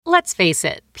Let's face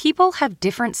it, people have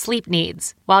different sleep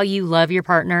needs. While you love your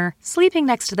partner, sleeping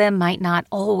next to them might not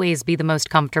always be the most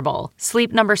comfortable.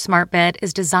 Sleep Number Smart Bed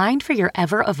is designed for your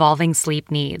ever-evolving sleep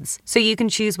needs, so you can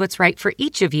choose what's right for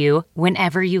each of you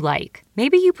whenever you like.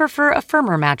 Maybe you prefer a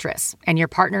firmer mattress and your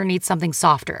partner needs something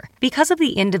softer. Because of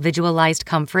the individualized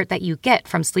comfort that you get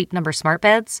from Sleep Number Smart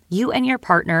Beds, you and your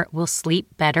partner will sleep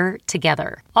better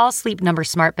together. All Sleep Number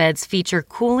Smart Beds feature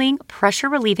cooling,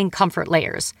 pressure-relieving comfort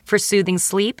layers for soothing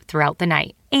sleep throughout the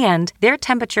night. And their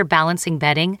temperature balancing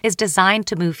bedding is designed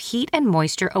to move heat and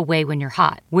moisture away when you're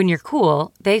hot. When you're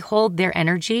cool, they hold their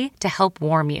energy to help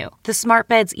warm you. The smart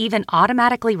beds even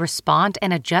automatically respond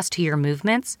and adjust to your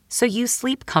movements, so you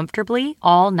sleep comfortably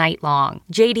all night long.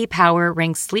 J.D. Power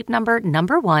ranks Sleep Number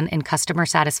 #1 in customer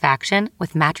satisfaction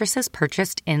with mattresses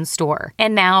purchased in-store.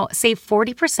 And now, save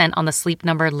 40% on the Sleep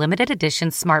Number limited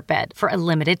edition smart bed for a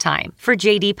limited time. For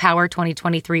J.D. Power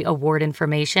 2023 award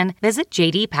information, visit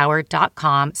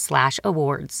jdpower.com/awards.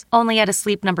 Only at a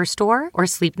Sleep Number store or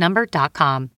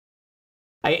sleepnumber.com.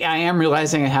 I am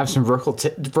realizing I have some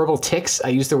verbal tics. I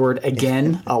use the word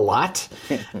again a lot.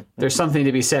 There's something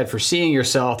to be said for seeing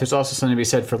yourself. There's also something to be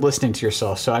said for listening to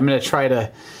yourself. So I'm going to try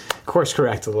to course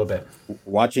correct a little bit.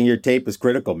 Watching your tape is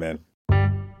critical, man.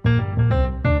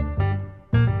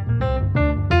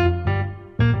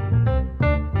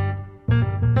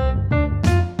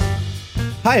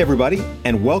 Hi, everybody,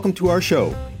 and welcome to our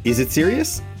show. Is It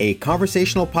Serious? A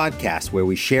conversational podcast where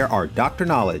we share our doctor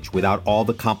knowledge without all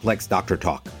the complex doctor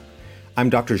talk.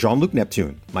 I'm Dr. Jean-Luc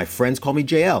Neptune. My friends call me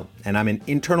JL, and I'm an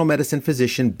internal medicine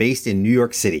physician based in New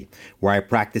York City, where I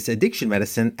practice addiction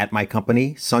medicine at my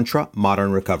company, Suntra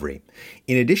Modern Recovery.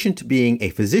 In addition to being a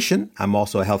physician, I'm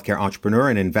also a healthcare entrepreneur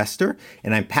and investor,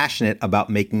 and I'm passionate about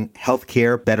making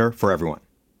healthcare better for everyone.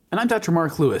 And I'm Dr.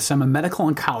 Mark Lewis. I'm a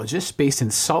medical oncologist based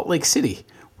in Salt Lake City,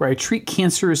 where I treat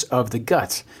cancers of the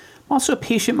gut. I'm also a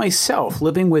patient myself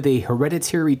living with a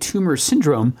hereditary tumor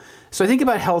syndrome, so I think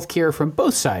about healthcare from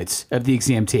both sides of the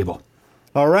exam table.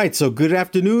 All right, so good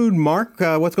afternoon, Mark.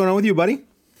 What's going on with you, buddy?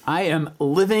 I am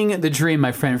living the dream,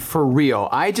 my friend, for real.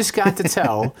 I just got to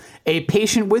tell a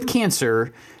patient with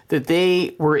cancer that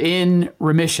they were in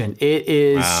remission. It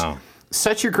is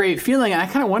such a great feeling. And I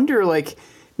kind of wonder,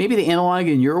 maybe the analog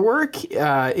in your work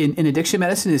in addiction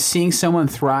medicine is seeing someone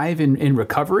thrive in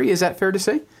recovery. Is that fair to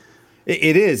say?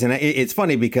 It is. And it's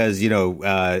funny because,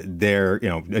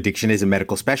 addiction is a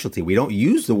medical specialty. We don't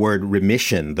use the word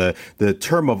remission. The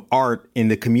term of art in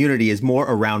the community is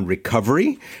more around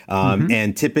recovery.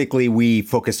 And typically we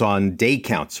focus on day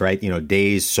counts, right?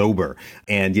 Days sober.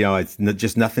 And, it's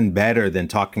just nothing better than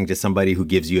talking to somebody who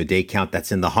gives you a day count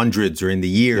that's in the hundreds or in the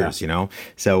years,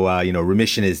 So,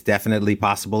 remission is definitely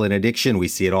possible in addiction. We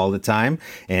see it all the time.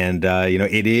 And,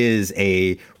 it is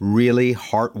a really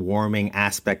heartwarming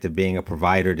aspect of being a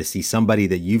provider to see somebody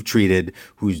that you've treated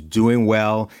who's doing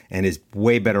well and is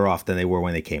way better off than they were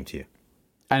when they came to you.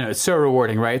 I know, it's so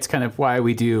rewarding, right? It's kind of why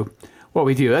we do what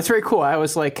we do. That's very cool. I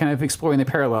was kind of exploring the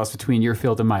parallels between your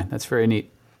field and mine. That's very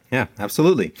neat. Yeah,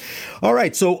 absolutely. All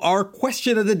right. So our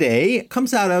question of the day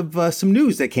comes out of some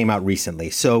news that came out recently.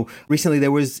 So recently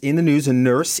there was in the news a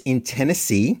nurse in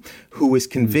Tennessee who was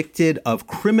convicted of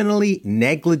criminally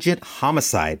negligent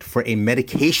homicide for a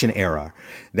medication error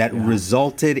that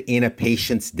resulted in a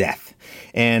patient's death.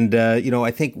 And,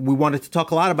 I think we wanted to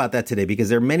talk a lot about that today because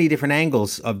there are many different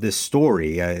angles of this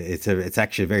story. It's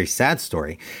actually a very sad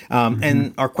story.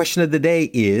 And our question of the day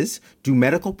is, do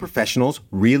medical professionals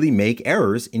really make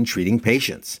errors in treating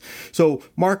patients? So,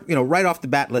 Mark, right off the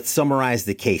bat, let's summarize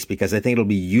the case because I think it'll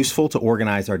be useful to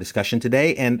organize our discussion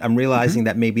today. And I'm realizing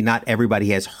that maybe not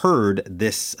everybody has heard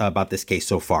about this case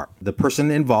so far. The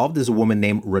person involved is a woman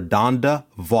named Redonda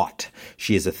Vaught.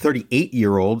 She is a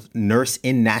 38-year-old nurse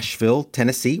in Nashville,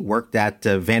 Tennessee, worked at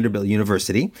Vanderbilt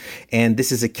University. And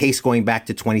this is a case going back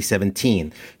to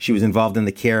 2017. She was involved in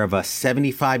the care of a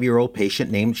 75-year-old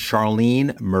patient named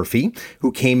Charlene Murphy,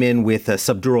 who came in with a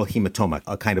subdural hematoma,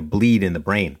 a kind of bleed in the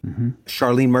brain.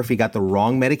 Charlene Murphy got the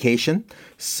wrong medication,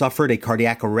 suffered a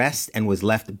cardiac arrest, and was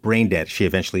left brain dead. She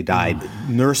eventually died.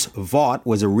 Nurse Vaught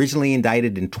was originally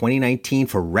indicted in 2019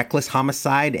 for reckless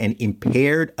homicide and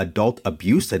impaired adult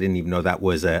abuse. I didn't even know that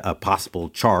was a possible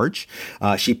charge.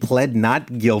 She pled pled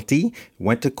not guilty,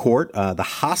 went to court. The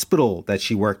hospital that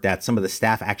she worked at, some of the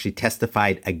staff actually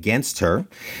testified against her.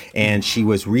 And she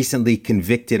was recently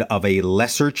convicted of a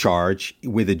lesser charge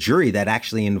with a jury that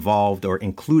actually involved or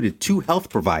included 2 health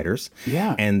providers.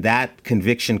 Yeah. And that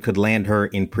conviction could land her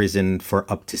in prison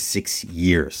for up to 6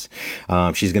 years.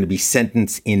 She's going to be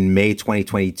sentenced in May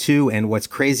 2022. And what's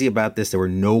crazy about this, there were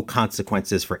no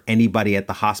consequences for anybody at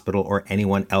the hospital or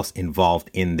anyone else involved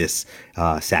in this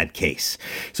sad case.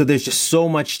 So there's just so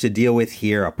much to deal with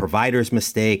here. A provider's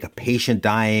mistake, a patient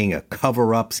dying, a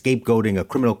cover-up, scapegoating, a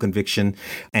criminal conviction.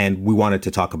 And we wanted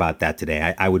to talk about that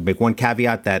today. I would make one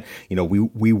caveat that,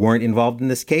 we weren't involved in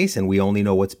this case and we only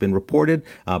know what's been reported,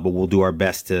 but we'll do our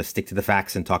best to stick to the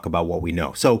facts and talk about what we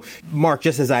know. So, Mark,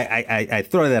 just as I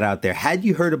throw that out there, had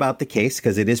you heard about the case?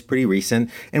 Because it is pretty recent.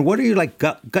 And what are your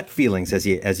gut feelings as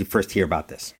you first hear about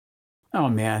this? Oh,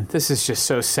 man, this is just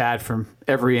so sad from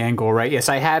every angle, right? Yes,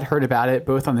 I had heard about it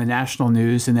both on the national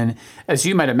news. And then, as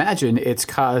you might imagine, it's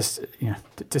caused,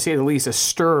 to say the least, a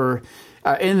stir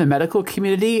in the medical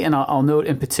community. And I'll note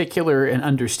in particular and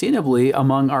understandably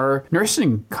among our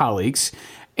nursing colleagues.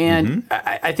 And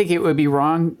I think it would be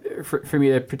wrong for me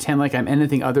to pretend like I'm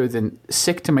anything other than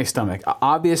sick to my stomach.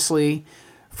 Obviously,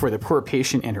 for the poor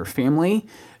patient and her family,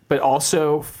 but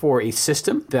also for a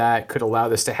system that could allow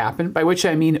this to happen, by which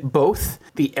I mean both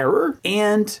the error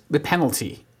and the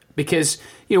penalty. Because,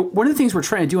 one of the things we're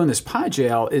trying to do on this pod,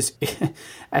 Jail, is,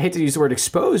 I hate to use the word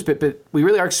expose, but we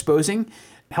really are exposing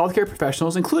healthcare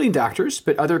professionals, including doctors,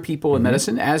 but other people in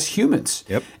medicine as humans.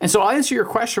 Yep. And so I'll answer your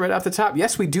question right off the top.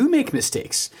 Yes, we do make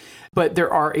mistakes, but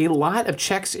there are a lot of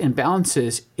checks and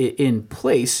balances in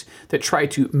place that try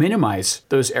to minimize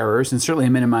those errors and certainly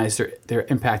minimize their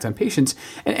impact on patients.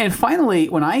 And finally,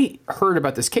 when I heard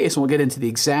about this case, and we'll get into the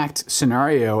exact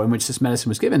scenario in which this medicine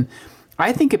was given,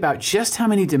 I think about just how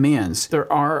many demands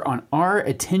there are on our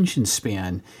attention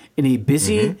span in a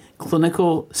busy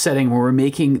clinical setting where we're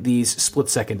making these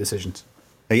split-second decisions.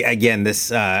 Again,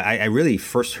 this I really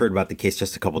first heard about the case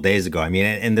just a couple of days ago. I mean,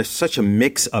 and there's such a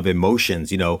mix of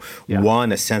emotions,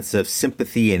 one, a sense of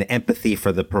sympathy and empathy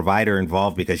for the provider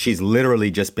involved because she's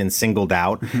literally just been singled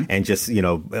out and just,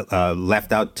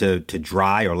 left out to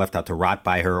dry or left out to rot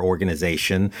by her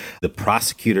organization. The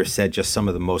prosecutor said just some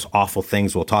of the most awful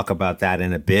things. We'll talk about that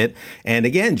in a bit. And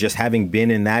again, just having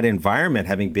been in that environment,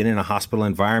 having been in a hospital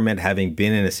environment, having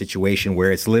been in a situation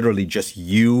where it's literally just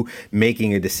you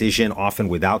making a decision, often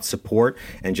without support,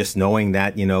 and just knowing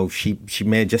that she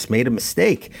may have just made a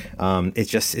mistake.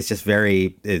 It's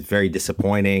very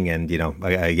disappointing, and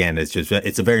again,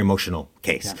 it's a very emotional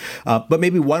case. Yeah. But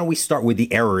maybe why don't we start with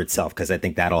the error itself, because I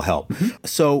think that'll help.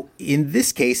 So in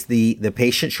this case, the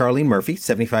patient Charlene Murphy,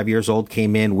 75 years old,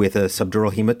 came in with a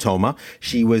subdural hematoma.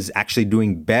 She was actually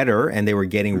doing better, and they were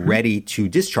getting ready to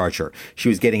discharge her. She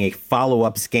was getting a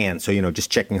follow-up scan, so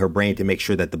just checking her brain to make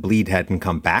sure that the bleed hadn't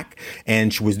come back,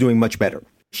 and she was doing much better.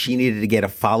 She needed to get a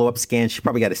follow-up scan. She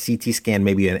probably got a CT scan,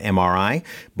 maybe an MRI.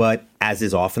 But as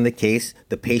is often the case,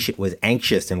 the patient was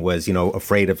anxious and was,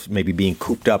 afraid of maybe being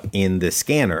cooped up in the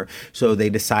scanner. So they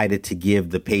decided to give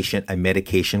the patient a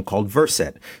medication called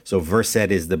Versed. So Versed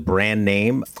is the brand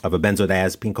name of a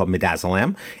benzodiazepine called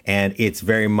midazolam. And it's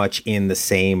very much in the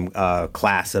same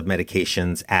class of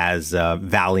medications as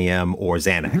Valium or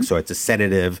Xanax. So it's a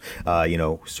sedative,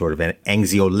 sort of an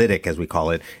anxiolytic, as we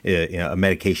call it, a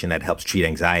medication that helps treat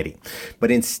anxiety.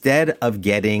 But instead of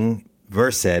getting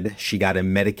Versed, she got a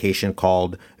medication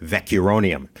called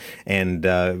Vecuronium. And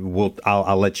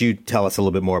I'll let you tell us a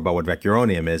little bit more about what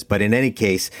Vecuronium is. But in any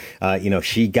case,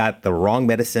 she got the wrong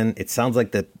medicine. It sounds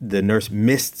like the nurse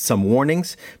missed some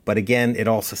warnings. But again, it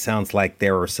also sounds like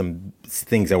there are some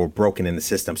things that were broken in the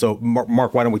system. So,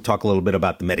 Mark, why don't we talk a little bit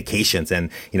about the medications? And,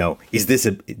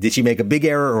 did she make a big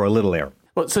error or a little error?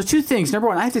 Well, so 2 things. Number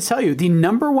one, I have to tell you, the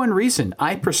number one reason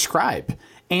I prescribe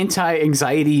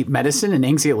anti-anxiety medicine and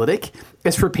anxiolytic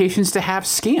is for patients to have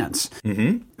scans.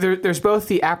 There's both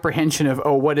the apprehension of,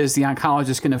 what is the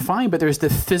oncologist going to find? But there's the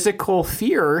physical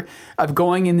fear of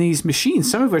going in these machines,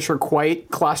 some of which are quite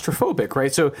claustrophobic,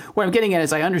 right? So what I'm getting at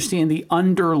is I understand the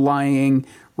underlying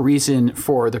reason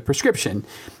for the prescription.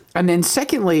 And then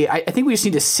secondly, I think we just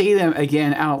need to say them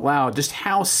again out loud, just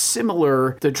how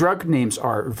similar the drug names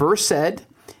are. Versed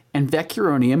and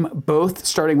Vecuronium, both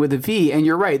starting with a V. And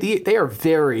you're right, they are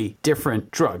very different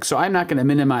drugs. So I'm not going to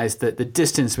minimize the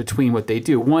distance between what they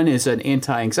do. One is an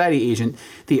anti-anxiety agent.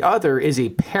 The other is a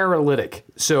paralytic.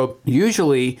 So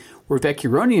usually where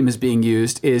Vecuronium is being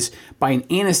used is by an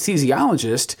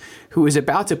anesthesiologist who is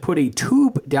about to put a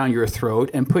tube down your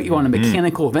throat and put you on a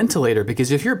mechanical ventilator.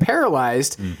 Because if you're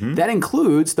paralyzed, that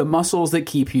includes the muscles that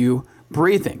keep you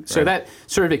breathing. So that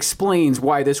sort of explains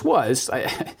why this was.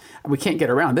 We can't get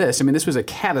around this. I mean, this was a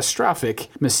catastrophic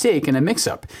mistake and a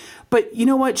mix-up. But you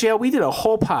know what, JL? We did a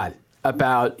whole pod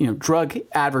about drug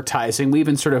advertising. We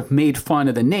even sort of made fun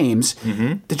of the names.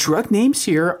 The drug names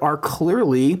here are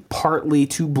clearly partly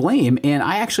to blame, and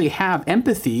I actually have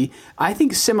empathy. I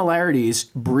think similarities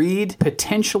breed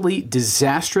potentially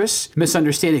disastrous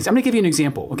misunderstandings. I'm going to give you an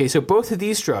example. Okay, so both of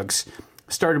these drugs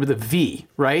started with a V,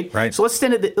 right? Right. So let's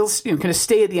kind of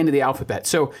stay at the end of the alphabet.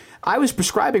 So I was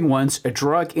prescribing once a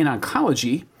drug in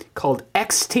oncology called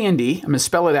Xtandi. I'm going to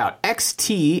spell it out.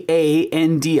 Xtandi.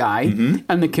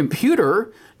 And the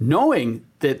computer, knowing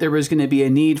that there was going to be a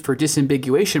need for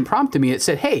disambiguation, prompted me. It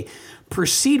said, hey,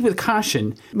 proceed with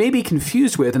caution. May be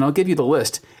confused with, and I'll give you the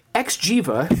list,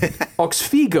 Xgeva,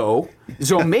 Oxfigo,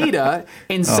 Zometa,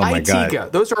 and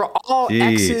Zytiga. Those are all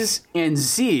X's and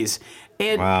Z's.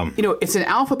 And, it's an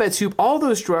alphabet soup. All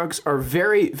those drugs are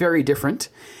very, very different.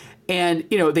 And,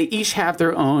 they each have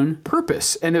their own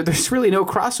purpose. And there's really no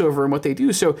crossover in what they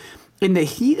do. So in the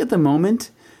heat of the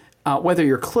moment, whether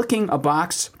you're clicking a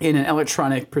box in an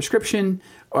electronic prescription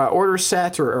order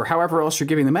set or however else you're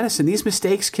giving the medicine, these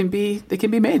mistakes can be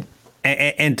made.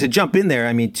 And to jump in there,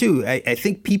 I mean, too, I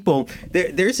think people,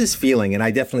 there's this feeling, and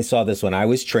I definitely saw this when I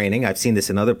was training, I've seen this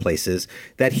in other places,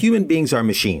 that human beings are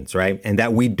machines, right? And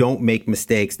that we don't make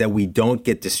mistakes, that we don't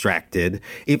get distracted.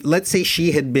 If, let's say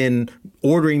she had been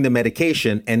ordering the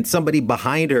medication and somebody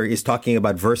behind her is talking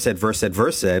about Versed,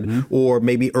 or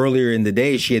maybe earlier in the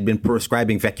day she had been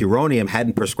prescribing Vecuronium,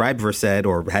 hadn't prescribed Versed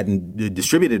or hadn't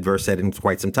distributed Versed in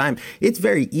quite some time, it's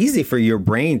very easy for your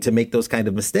brain to make those kind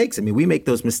of mistakes. I mean, we make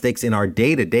those mistakes in our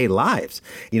day-to-day lives.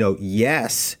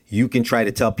 Yes, you can try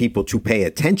to tell people to pay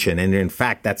attention. And in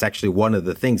fact, that's actually one of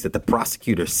the things that the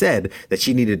prosecutor said, that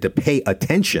she needed to pay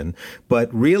attention.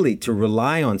 But really, to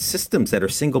rely on systems that are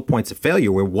single points of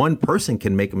failure where one person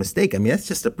can make a mistake, I mean, that's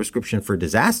just a prescription for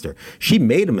disaster. She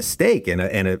made a mistake and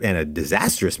a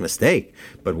disastrous mistake.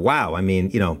 But wow, I mean,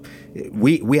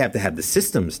 we have to have the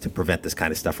systems to prevent this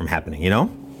kind of stuff from happening,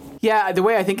 Yeah, the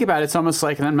way I think about it, it's almost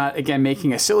like, and I'm not, again,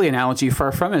 making a silly analogy,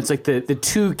 far from it, it's like the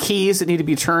two keys that need to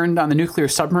be turned on the nuclear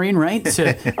submarine, right,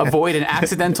 to avoid an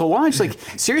accidental launch. Like,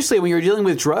 seriously, when you're dealing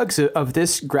with drugs of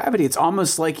this gravity, it's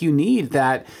almost like you need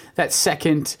that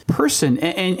second person.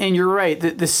 And you're right,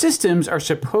 the systems are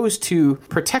supposed to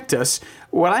protect us.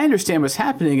 What I understand was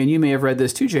happening, and you may have read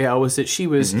this too, JL, was that she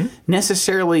was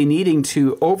necessarily needing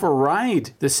to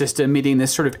override the system, meaning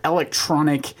this sort of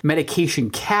electronic medication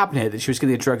cabinet that she was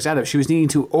getting the drugs out of. She was needing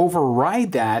to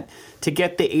override that to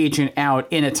get the agent out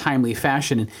in a timely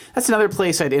fashion. And that's another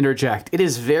place I'd interject. It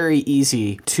is very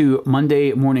easy to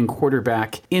Monday morning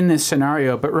quarterback in this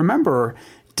scenario. But remember,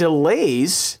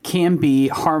 delays can be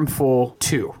harmful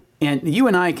too. And you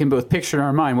and I can both picture in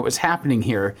our mind what was happening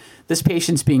here. This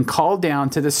patient's being called down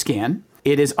to the scan.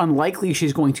 It is unlikely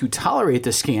she's going to tolerate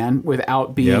the scan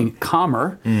without being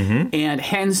calmer. And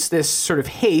hence this sort of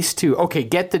haste to, okay,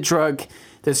 get the drug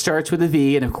that starts with a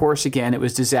V. And of course, again, it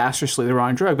was disastrously the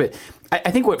wrong drug. But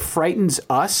I think what frightens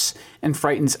us and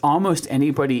frightens almost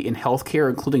anybody in healthcare,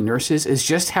 including nurses, is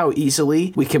just how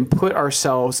easily we can put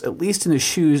ourselves, at least in the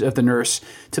shoes of the nurse,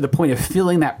 to the point of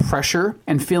feeling that pressure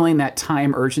and feeling that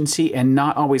time urgency and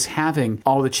not always having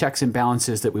all the checks and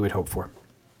balances that we would hope for.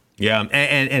 Yeah.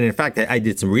 And in fact, I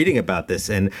did some reading about this.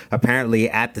 And apparently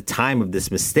at the time of this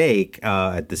mistake,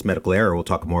 at this medical error, we'll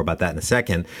talk more about that in a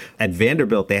second, at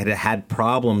Vanderbilt, they had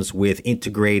problems with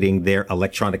integrating their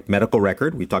electronic medical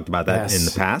record. We talked about that in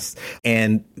the past,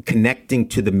 and connecting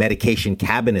to the medication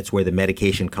cabinets where the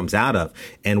medication comes out of.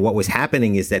 And what was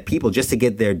happening is that people, just to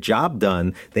get their job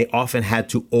done, they often had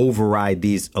to override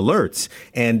these alerts.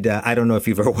 And I don't know if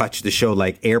you've ever watched the show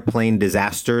like Airplane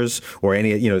Disasters or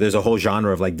any, there's a whole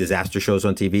genre of like disaster shows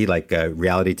on TV, like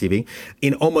reality TV.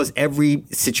 In almost every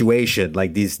situation,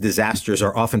 like these disasters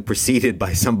are often preceded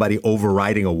by somebody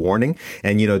overriding a warning.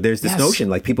 And, there's this notion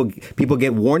like people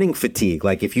get warning fatigue.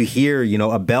 Like if you hear,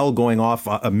 a bell going off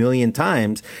a million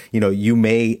times, you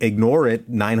may ignore it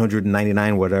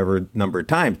 999, whatever number of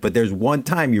times. But there's one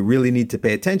time you really need to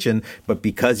pay attention. But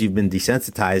because you've been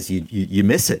desensitized, you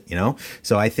miss it,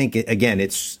 So I think,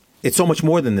 it's so much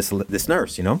more than this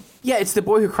nurse, Yeah, it's the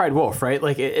boy who cried wolf, right?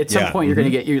 Like at some point you're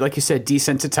going to get, like you said,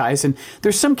 desensitized. And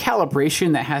there's some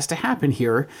calibration that has to happen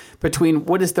here between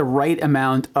what is the right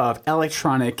amount of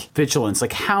electronic vigilance.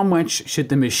 Like how much should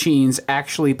the machines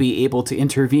actually be able to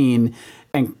intervene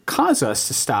and cause us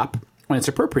to stop when it's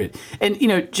appropriate? And,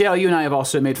 JL, you and I have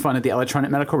also made fun of the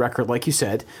electronic medical record, like you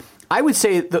said. I would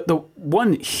say the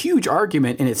one huge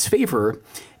argument in its favor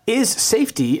is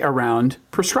safety around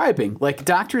prescribing. Like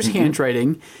doctors'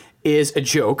 handwriting is a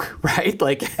joke, right?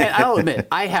 Like, and I'll admit,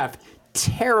 I have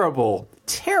terrible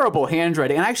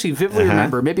handwriting. And I actually vividly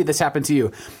remember, maybe this happened to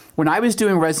you, when I was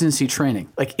doing residency training,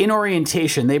 like in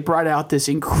orientation, they brought out this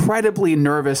incredibly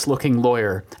nervous looking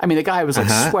lawyer. I mean, the guy was like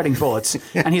sweating bullets.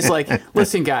 And he's like,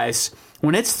 listen, guys,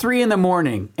 when it's 3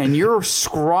 a.m. and you're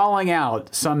scrawling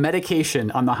out some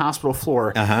medication on the hospital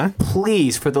floor,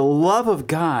 please, for the love of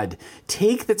God,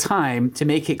 take the time to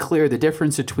make it clear the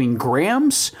difference between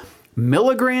grams,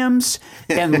 milligrams,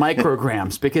 and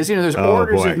micrograms, because there's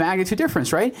orders of magnitude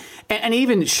difference, right? And he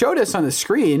even showed us on the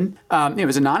screen. It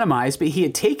was anonymized, but he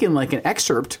had taken like an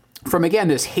excerpt from, again,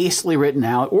 this hastily written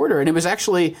out order, and it was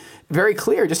actually very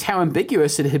clear just how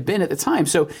ambiguous it had been at the time.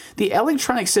 So the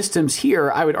electronic systems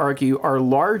here, I would argue, are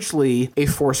largely a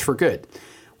force for good.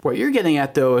 What you're getting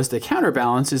at, though, is the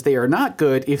counterbalance is they are not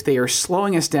good if they are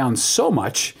slowing us down so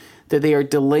much that they are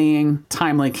delaying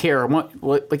timely care.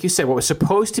 Like you said, what was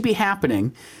supposed to be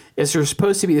happening is there's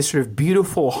supposed to be this sort of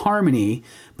beautiful harmony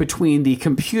between the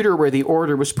computer where the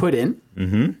order was put in,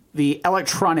 the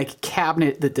electronic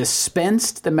cabinet that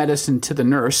dispensed the medicine to the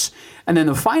nurse, and then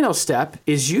the final step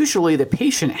is usually the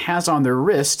patient has on their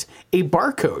wrist a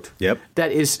barcode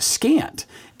that is scanned.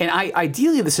 And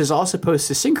ideally, this is all supposed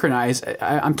to synchronize.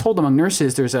 I'm told among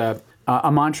nurses there's a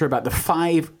mantra about the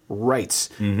 5 rights: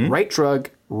 right drug,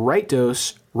 right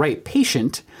dose, right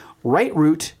patient, right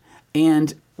route,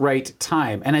 and right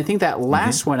time. And I think that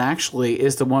last one actually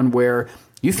is the one where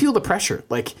you feel the pressure.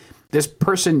 Like, this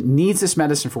person needs this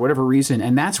medicine for whatever reason.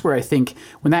 And that's where I think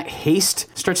when that haste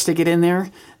starts to get in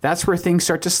there, that's where things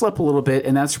start to slip a little bit.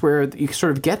 And that's where you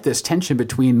sort of get this tension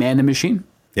between man and machine.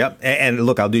 Yep. And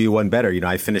look, I'll do you one better.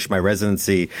 I finished my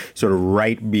residency sort of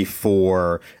right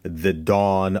before the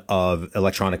dawn of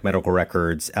electronic medical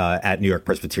records at New York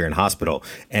Presbyterian Hospital.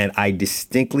 And I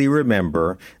distinctly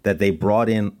remember that they brought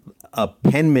in a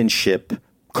penmanship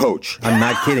coach. I'm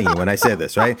not kidding you when I say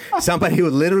this, right? Somebody who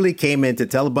literally came in to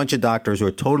tell a bunch of doctors who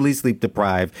are totally sleep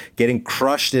deprived, getting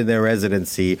crushed in their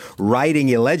residency, writing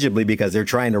illegibly because they're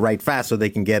trying to write fast so they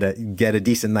can get a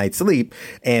decent night's sleep,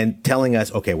 and telling us,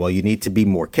 okay, well, you need to be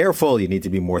more careful, you need to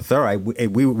be more thorough.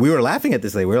 We were laughing at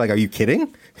this lady. We were like, are you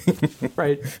kidding?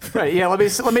 Right. Yeah. Let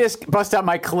me just bust out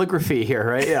my calligraphy here.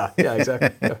 Right. Yeah.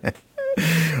 Exactly. Yeah.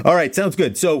 All right. Sounds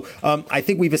good. So I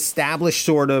think we've established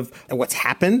sort of what's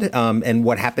happened and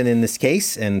what happened in this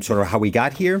case and sort of how we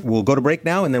got here. We'll go to break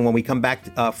now. And then when we come back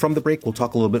from the break, we'll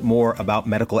talk a little bit more about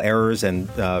medical errors and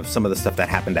some of the stuff that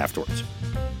happened afterwards.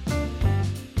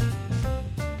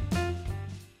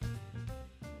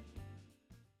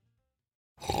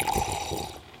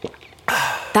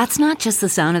 That's not just the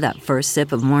sound of that first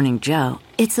sip of Morning Joe.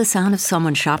 It's the sound of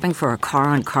someone shopping for a car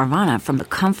on Carvana from the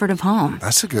comfort of home.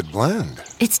 That's a good blend.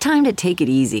 It's time to take it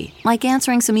easy, like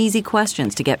answering some easy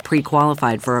questions to get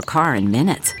pre-qualified for a car in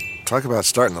minutes. Talk about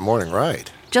starting the morning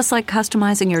right. Just like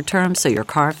customizing your terms so your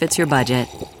car fits your budget.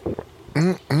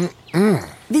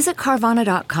 Visit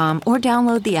Carvana.com or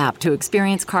download the app to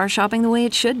experience car shopping the way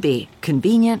it should be.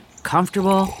 Convenient,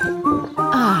 comfortable.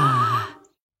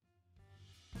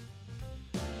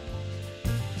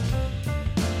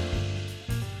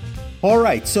 All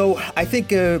right, so I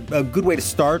think a good way to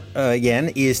start,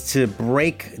 again, is to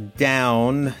break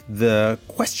down the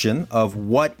question of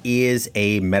what is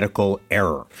a medical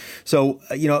error. So,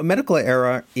 a medical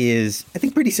error is, I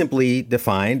think, pretty simply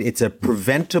defined. It's a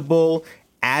preventable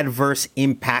adverse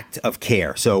impact of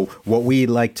care. So what we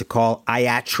like to call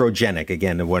iatrogenic,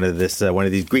 again, one of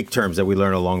these Greek terms that we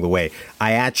learn along the way.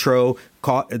 Iatro,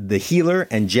 the healer,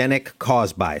 and genic,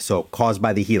 caused by. So caused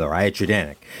by the healer,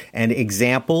 iatrogenic. And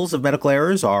examples of medical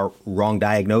errors are wrong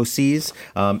diagnoses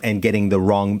and getting the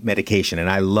wrong medication. And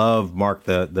I love, Mark,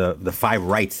 the 5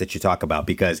 rights that you talk about,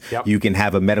 because you can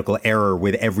have a medical error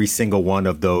with every single one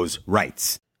of those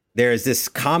rights. There's this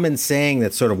common saying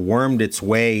that sort of wormed its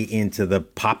way into the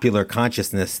popular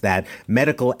consciousness that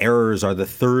medical errors are the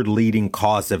 3rd leading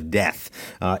cause of death.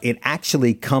 It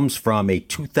actually comes from a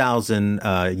 2000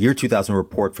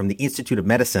 report from the Institute of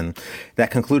Medicine that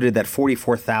concluded that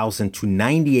 44,000 to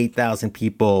 98,000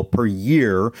 people per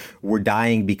year were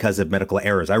dying because of medical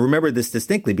errors. I remember this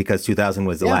distinctly because 2000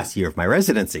 was the last year of my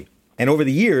residency. And over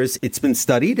the years, it's been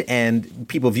studied, and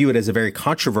people view it as a very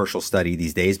controversial study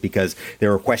these days because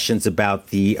there are questions about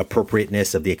the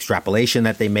appropriateness of the extrapolation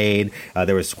that they made.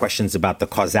 There was questions about the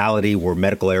causality. Were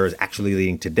medical errors actually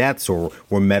leading to deaths, or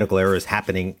were medical errors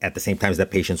happening at the same time as that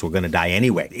patients were going to die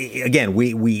anyway? Again,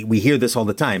 we hear this all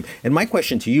the time. And my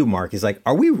question to you, Mark, is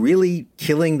are we really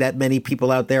killing that many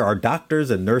people out there? Are doctors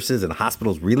and nurses and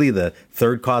hospitals really the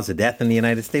 3rd cause of death in the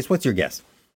United States? What's your guess?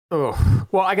 Oh,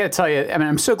 well, I got to tell you, I mean,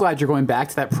 I'm so glad you're going back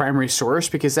to that primary source,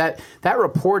 because that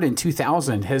report in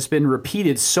 2000 has been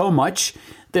repeated so much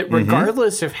that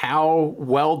regardless of how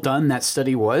well done that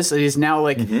study was, it is now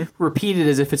like repeated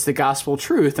as if it's the gospel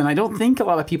truth. And I don't think a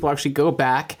lot of people actually go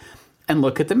back and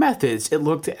look at the methods. It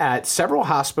looked at several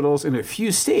hospitals in a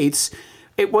few states.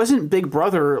 It wasn't Big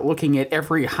Brother looking at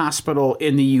every hospital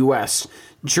in the U.S.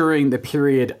 during the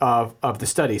period of the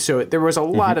study. So there was a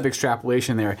lot of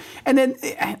extrapolation there. And then,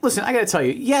 listen, I got to tell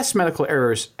you, yes, medical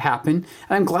errors happen.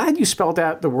 And I'm glad you spelled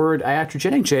out the word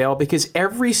iatrogenic, JL, because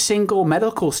every single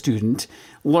medical student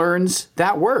learns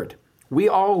that word. We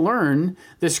all learn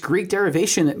this Greek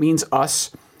derivation that means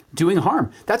us doing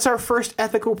harm. That's our first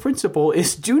ethical principle,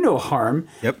 is do no harm.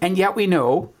 Yep. And yet we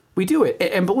know we do it.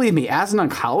 And believe me, as an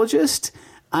oncologist,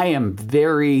 I am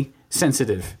very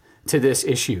sensitive to this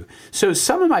issue. So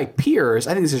some of my peers,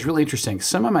 I think this is really interesting,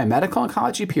 some of my medical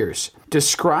oncology peers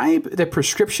describe the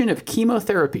prescription of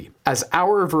chemotherapy as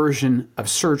our version of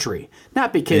surgery.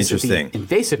 Not because of the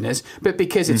invasiveness, but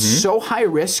because it's so high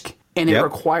risk and it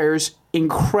requires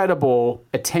incredible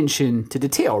attention to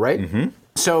detail, right?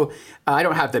 So I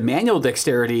don't have the manual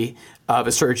dexterity of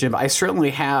a surgeon, but I certainly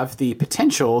have the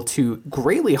potential to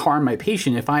greatly harm my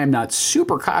patient if I am not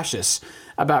super cautious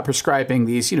about prescribing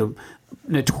these,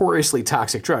 notoriously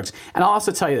toxic drugs. And I'll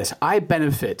also tell you this, I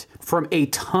benefit from a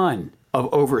ton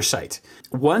of oversight.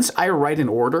 Once I write an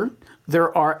order,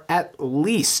 there are at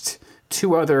least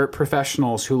 2 other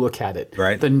professionals who look at it.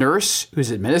 Right. The nurse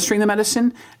who's administering the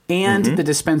medicine and the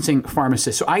dispensing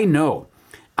pharmacist. So I know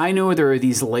there are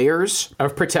these layers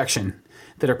of protection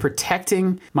that are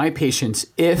protecting my patients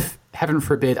if, heaven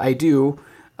forbid, I do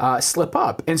slip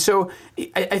up. And so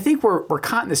I think we're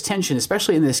caught in this tension,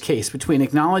 especially in this case, between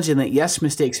acknowledging that, yes,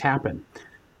 mistakes happen,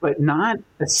 but not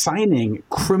assigning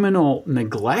criminal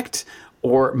neglect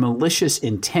or malicious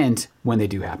intent when they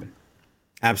do happen.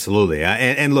 Absolutely.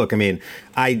 And look, I mean,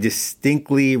 I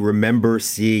distinctly remember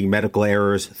seeing medical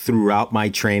errors throughout my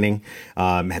training,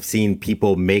 have seen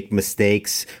people make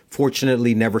mistakes.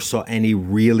 Fortunately, never saw any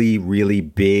really, really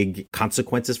big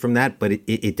consequences from that, but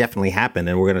it definitely happened.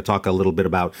 And we're going to talk a little bit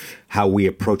about how we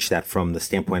approach that from the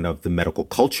standpoint of the medical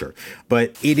culture.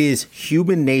 But it is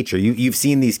human nature. You've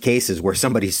seen these cases where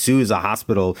somebody sues a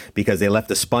hospital because they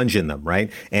left a sponge in them,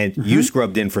 right? And you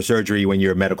scrubbed in for surgery when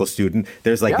you're a medical student.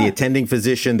 There's like the attending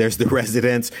physician, there's the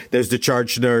residents, there's the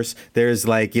charge nurse, there's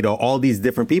like, all these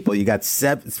different people. You got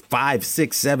 5,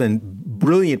 6, 7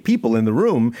 brilliant people in the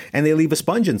room, and they leave a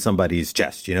sponge in somebody's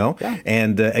chest,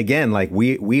 And again, like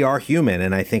we are human,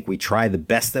 and I think we try the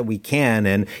best that we can.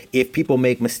 And if people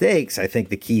make mistakes, I think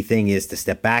the key thing is to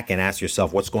step back and ask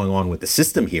yourself what's going on with the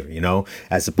system here,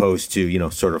 as opposed to,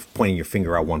 sort of pointing your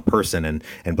finger at one person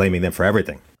and blaming them for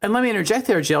everything. And let me interject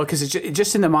there, Jill, because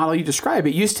just in the model you describe,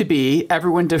 it used to be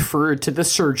everyone deferred to the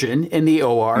surgeon in the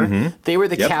OR. They were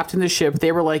the captain of the ship.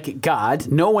 They were like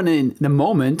God. No one in the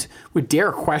moment would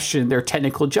dare question their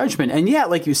technical judgment. And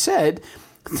yet, like you said,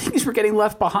 things were getting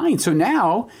left behind. So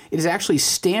now it is actually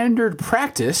standard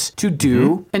practice to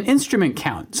do an instrument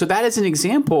count. So that is an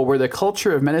example where the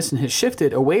culture of medicine has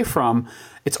shifted away from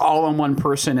it's all on one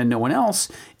person and no one else,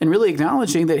 and really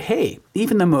acknowledging that, hey,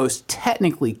 even the most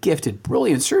technically gifted,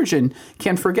 brilliant surgeon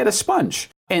can forget a sponge.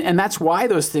 And that's why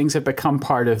those things have become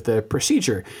part of the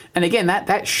procedure. And again,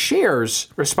 that shares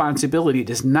responsibility,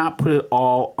 does not put it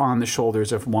all on the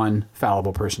shoulders of one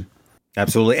fallible person.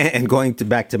 Absolutely. And going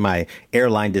back to my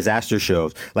airline disaster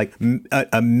shows, like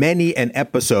many an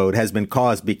episode has been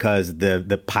caused because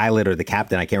the pilot or the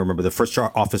captain, I can't remember, the first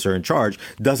officer in charge,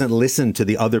 doesn't listen to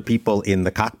the other people in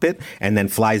the cockpit and then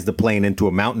flies the plane into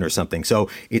a mountain or something. So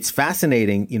it's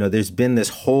fascinating. There's been this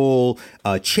whole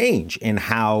change in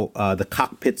how the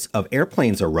cockpits of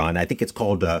airplanes are run. I think it's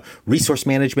called resource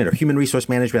management or human resource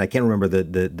management. I can't remember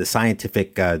the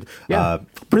scientific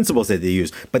principles that they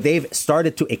use, but they've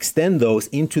started to extend those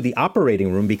into the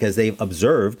operating room because they've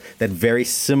observed that very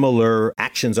similar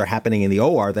actions are happening in the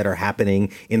OR that are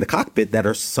happening in the cockpit that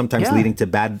are sometimes leading to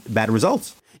bad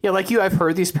results. Yeah, like you, I've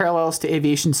heard these parallels to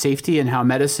aviation safety and how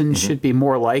medicine should be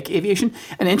more like aviation.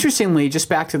 And interestingly, just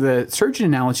back to the surgeon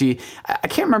analogy, I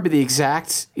can't remember the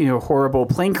exact, horrible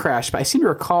plane crash, but I seem to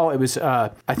recall it was, I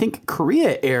think,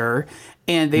 Korea Air,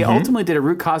 and they ultimately did a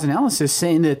root cause analysis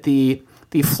saying that the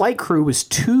flight crew was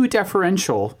too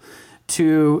deferential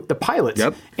to the pilot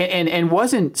and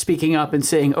wasn't speaking up and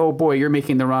saying, oh, boy, you're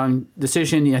making the wrong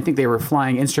decision. I think they were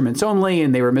flying instruments only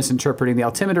and they were misinterpreting the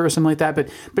altimeter or something like that.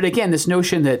 But again, this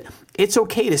notion that it's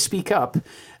okay to speak up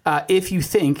if you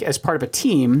think, as part of a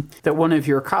team, that one of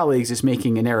your colleagues is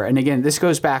making an error. And again, this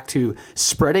goes back to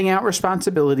spreading out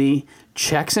responsibility,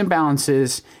 checks and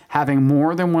balances, having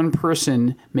more than one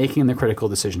person making the critical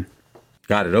decision.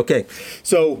 Got it. Okay.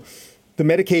 So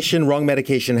the wrong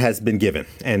medication has been given,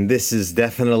 and this is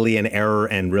definitely an error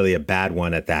and really a bad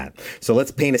one at that. So let's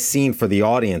paint a scene for the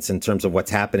audience in terms of what's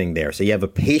happening there. So you have a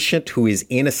patient who is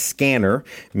in a scanner.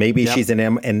 Maybe she's an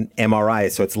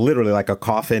MRI, so it's literally like a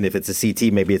coffin. If it's a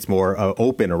CT, maybe it's more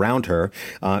open around her,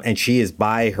 and she is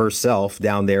by herself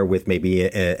down there with maybe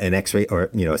an X-ray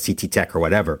or a CT tech or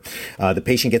whatever. The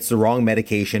patient gets the wrong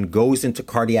medication, goes into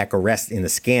cardiac arrest in the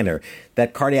scanner.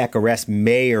 That cardiac arrest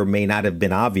may or may not have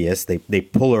been obvious. They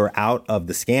pull her out of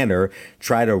the scanner,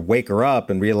 try to wake her up,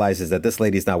 and realizes that this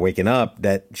lady's not waking up,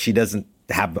 that she doesn't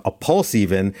have a pulse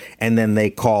even, and then they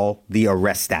call the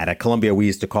arrest stat. At Columbia, we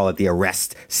used to call it the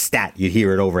arrest stat. You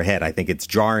hear it overhead. I think it's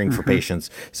jarring for patients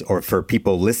or for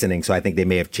people listening, so I think they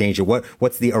may have changed it.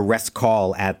 What's the arrest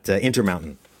call at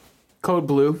Intermountain? Code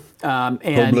Blue. Code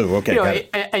Blue, okay.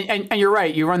 And you're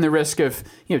right. You run the risk of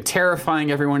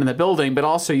terrifying everyone in the building, but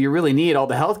also you really need all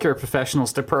the healthcare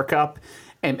professionals to perk up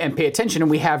and pay attention. And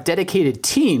we have dedicated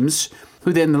teams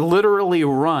who then literally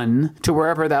run to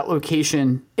wherever that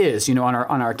location is, on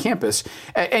our campus.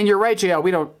 And you're right, JL, we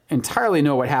don't entirely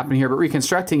know what happened here, but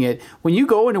reconstructing it, when you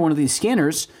go into one of these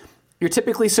scanners, you're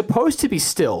typically supposed to be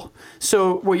still.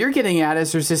 So what you're getting at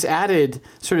is there's this added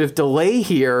sort of delay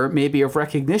here, maybe of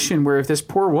recognition, where if this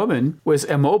poor woman was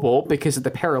immobile because of the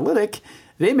paralytic,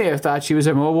 they may have thought she was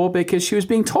immobile because she was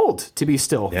being told to be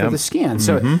still for the scan.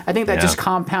 So I think that just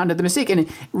compounded the mistake. And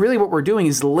really what we're doing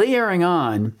is layering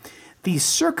on these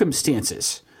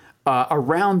circumstances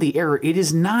around the error.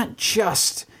 It's not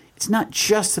just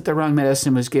that the wrong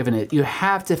medicine was given it. You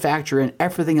have to factor in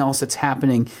everything else that's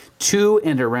happening to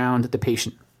and around the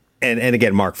patient. And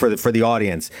again, Mark, for the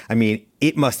audience, I mean,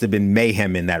 it must have been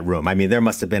mayhem in that room. I mean, there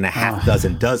must have been a half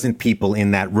dozen people in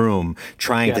that room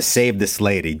trying to save this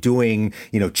lady, doing,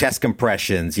 chest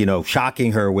compressions,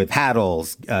 shocking her with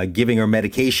paddles, giving her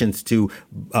medications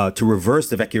to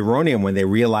reverse the vecuronium when they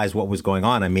realized what was going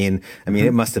on. I mean,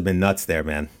 it must have been nuts there,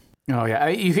 man. Oh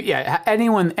yeah.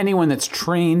 Anyone that's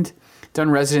trained, done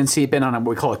residency, been on what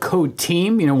we call a code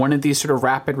team, one of these sort of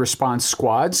rapid response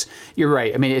squads. You're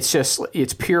right. I mean, it's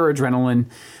pure adrenaline.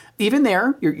 Even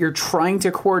there, you're trying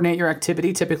to coordinate your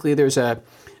activity. Typically, there's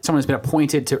someone has been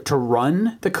appointed to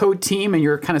run the code team, and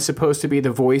you're kind of supposed to be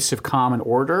the voice of calm and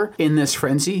order in this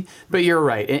frenzy. But you're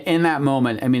right. In that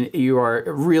moment, I mean, you are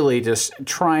really just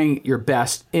trying your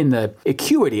best in the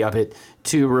acuity of it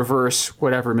to reverse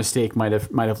whatever mistake might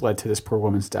have led to this poor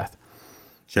woman's death.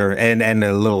 Sure. And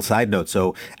a little side note.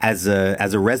 So as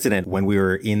a resident, when we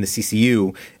were in the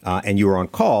CCU and you were on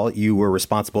call, you were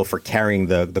responsible for carrying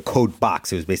the code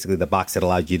box. It was basically the box that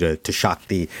allowed you to shock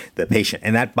the patient.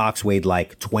 And that box weighed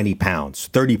like 20 pounds,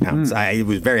 30 pounds. It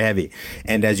was very heavy.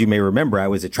 And as you may remember, I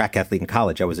was a track athlete in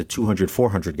college. I was a 200,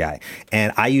 400 guy.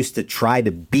 And I used to try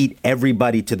to beat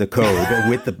everybody to the code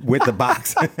with the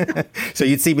box. So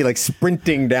you'd see me like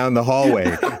sprinting down the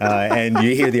hallway and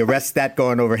you hear the arrest stat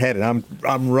going overhead. And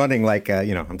I'm running like,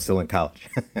 I'm still in college.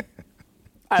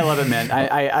 I love it, man.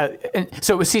 And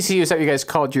so with CCU, is that what you guys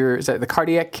called is that the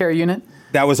cardiac care unit?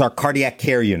 That was our cardiac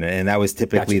care unit, and that was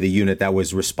typically the unit that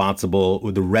was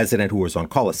responsible. The resident who was on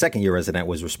call, a second-year resident,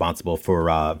 was responsible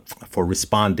for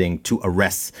responding to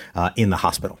arrests in the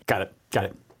hospital. Got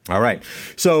it. All right.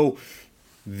 So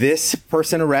this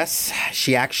person arrests.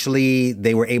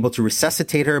 They were able to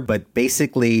resuscitate her, but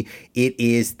basically it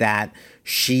is that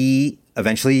she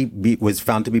eventually was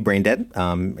found to be brain dead,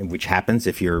 which happens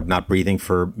if you're not breathing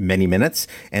for many minutes.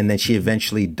 And then she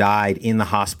eventually died in the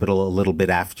hospital a little bit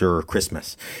after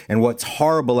Christmas. And what's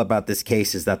horrible about this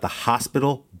case is that the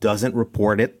hospital doesn't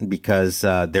report it because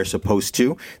they're supposed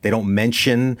to. They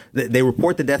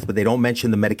report the death, but they don't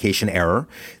mention the medication error.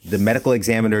 The medical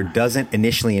examiner doesn't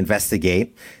initially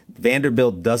investigate.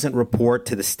 Vanderbilt doesn't report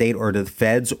to the state or to the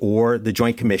feds or the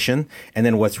Joint Commission. And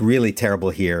then what's really terrible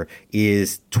here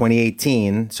is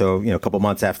 2018, so a couple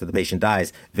months after the patient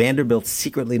dies, Vanderbilt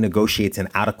secretly negotiates an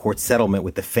out-of-court settlement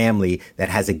with the family that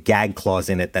has a gag clause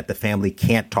in it that the family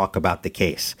can't talk about the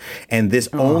case. And this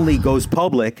only goes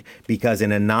public because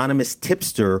an anonymous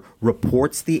tipster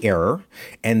reports the error,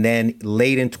 and then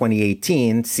late in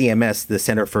 2018, CMS, the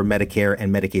Center for Medicare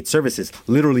and Medicaid Services,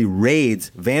 literally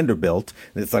raids Vanderbilt.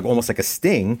 It's like almost like a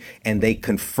sting, and they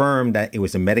confirmed that it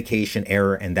was a medication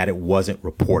error and that it wasn't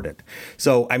reported.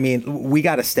 So, I mean, we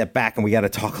got to step back and we got to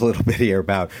talk a little bit here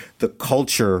about the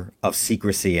culture of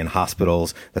secrecy in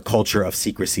hospitals, the culture of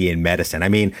secrecy in medicine. I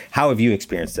mean, how have you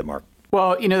experienced it, Mark?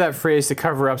 Well, you know that phrase, the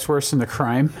cover-up's worse than the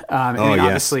crime.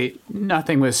 Obviously,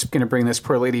 nothing was going to bring this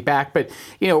poor lady back. But,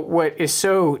 you know, what is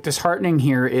so disheartening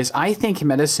here is I think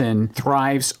medicine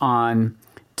thrives on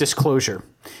disclosure.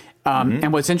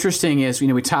 And what's interesting is, you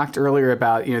know, we talked earlier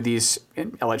about, you know, these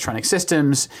electronic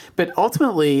systems, but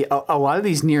ultimately a lot of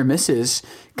these near misses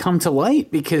come to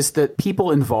light because the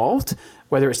people involved,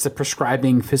 whether it's the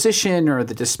prescribing physician or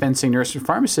the dispensing nurse or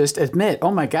pharmacist, admit, oh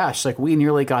my gosh, like we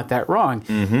nearly got that wrong.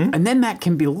 And then that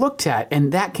can be looked at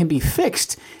and that can be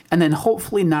fixed and then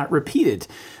hopefully not repeated.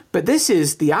 But this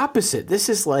is the opposite. This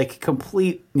is like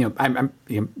complete, you know,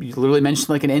 you literally mentioned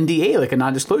like an NDA, like a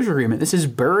non-disclosure agreement. This is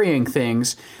burying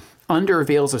things under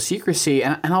veils of secrecy.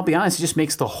 And I'll be honest, it just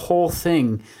makes the whole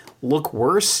thing look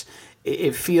worse.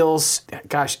 It feels,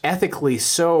 gosh, ethically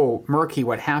so murky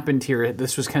what happened here.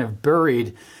 This was kind of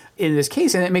buried in this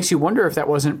case. And it makes you wonder if that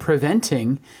wasn't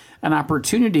preventing an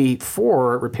opportunity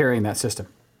for repairing that system.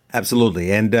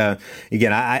 Absolutely. And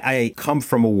again, I come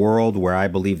from a world where I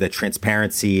believe that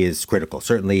transparency is critical.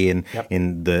 Certainly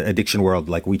in the addiction world,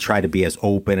 like we try to be as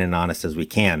open and honest as we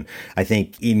can. I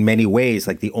think in many ways,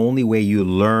 like the only way you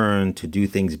learn to do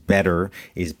things better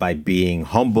is by being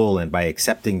humble and by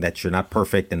accepting that you're not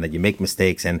perfect and that you make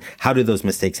mistakes. And how do those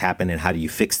mistakes happen and how do you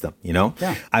fix them? You know,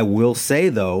 I will say,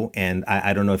 though, and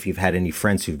I don't know if you've had any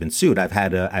friends who've been sued. I've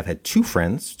had two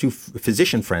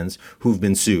physician friends who've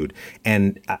been sued.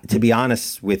 And to be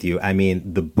honest with you, I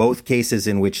mean, both cases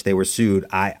in which they were sued,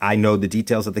 I know the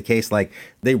details of the case, like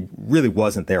they really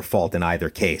wasn't their fault in either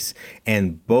case.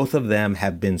 And both of them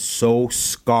have been so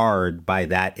scarred by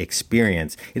that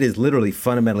experience. It has literally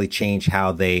fundamentally changed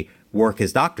how they work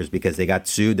as doctors because they got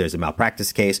sued. There's a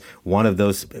malpractice case. One of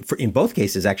those, in both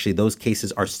cases, actually, those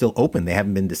cases are still open. They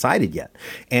haven't been decided yet.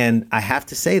 And I have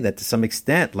to say that to some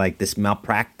extent, like this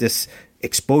malpractice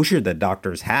exposure that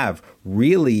doctors have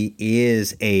really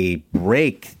is a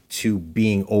break to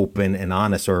being open and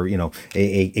honest, or, you know,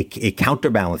 a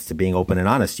counterbalance to being open and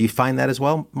honest. Do you find that as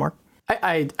well, Mark?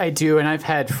 I do. And I've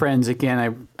had friends,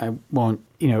 again, I won't,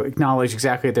 you know, acknowledge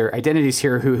exactly their identities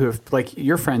here who have, like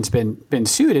your friend's been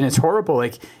sued. And it's horrible.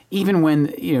 Like even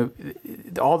when, you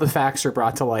know, all the facts are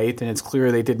brought to light and it's clear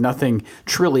they did nothing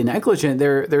truly negligent,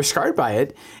 they're scarred by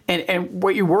it. And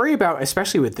what you worry about,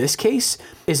 especially with this case,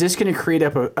 is this going to create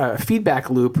up a feedback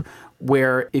loop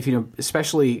where if, you know,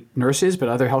 especially nurses, but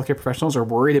other healthcare professionals are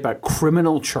worried about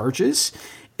criminal charges.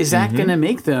 Is that going to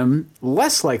make them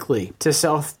less likely to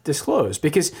self-disclose?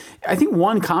 Because I think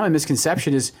one common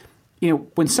misconception is, you know,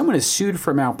 when someone is sued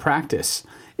for malpractice,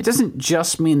 it doesn't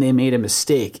just mean they made a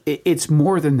mistake. It's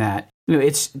more than that. You know,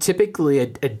 it's typically a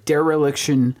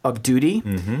dereliction of duty.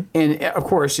 And of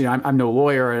course, you know, I'm no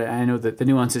lawyer, and I know that the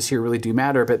nuances here really do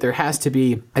matter, but there has to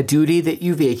be a duty that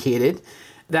you vacated.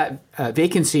 That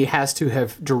vacancy has to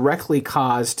have directly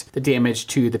caused the damage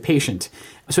to the patient.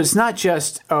 So it's not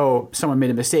just, oh, someone made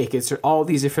a mistake. It's all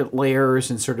these different layers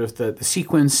and sort of the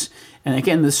sequence and,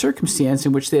 again, the circumstance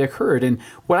in which they occurred. And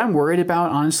what I'm worried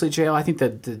about, honestly, JL, I think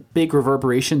that the big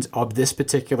reverberations of this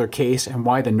particular case and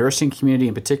why the nursing community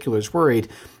in particular is worried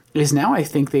is now I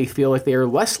think they feel like they are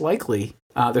less likely,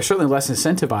 they're certainly less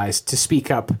incentivized to speak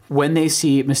up when they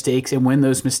see mistakes and when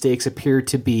those mistakes appear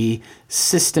to be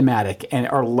systematic and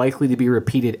are likely to be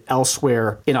repeated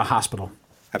elsewhere in a hospital.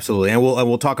 Absolutely. And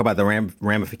we'll talk about the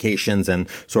ramifications and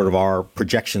sort of our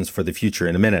projections for the future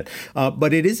in a minute.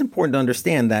 But it is important to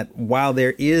understand that while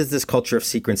there is this culture of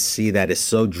secrecy that is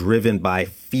so driven by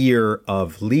fear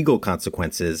of legal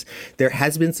consequences, there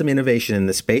has been some innovation in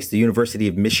this space. The University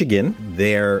of Michigan,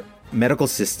 their medical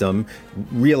system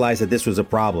realized that this was a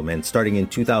problem. And starting in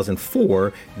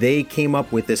 2004, they came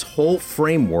up with this whole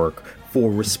framework for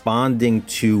responding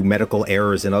to medical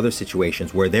errors in other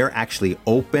situations where they're actually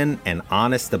open and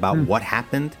honest about what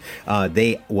happened.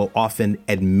 They will often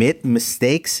admit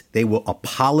mistakes. They will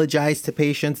apologize to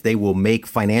patients. They will make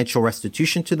financial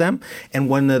restitution to them. And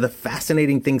one of the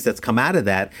fascinating things that's come out of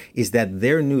that is that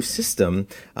their new system,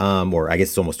 or I guess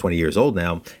it's almost 20 years old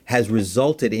now, has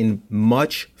resulted in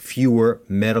much fewer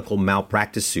medical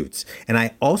malpractice suits. And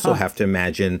I also have to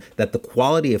imagine that the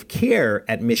quality of care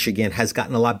at Michigan has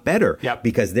gotten a lot better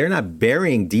because they're not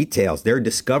burying details. They're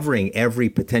discovering every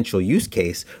potential use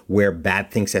case where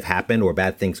bad things have happened or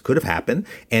bad things could have happened.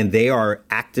 And they are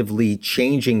actively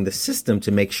changing the system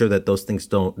to make sure that those things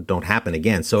don't happen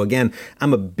again. So again,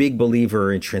 I'm a big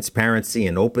believer in transparency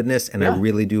and openness. And I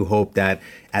really do hope that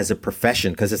as a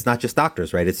profession, because it's not just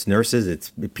doctors, right? It's nurses,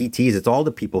 it's PTs, it's all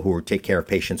the people who take care of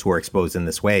patients who are exposed in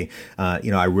this way.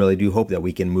 I really do hope that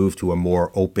we can move to a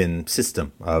more open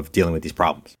system of dealing with these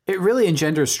problems. It really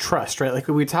engenders trust, right? Like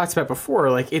we talked about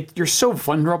before, you're so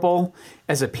vulnerable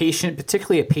as a patient,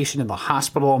 particularly a patient in the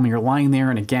hospital. I mean, you're lying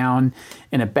there in a gown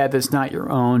in a bed that's not your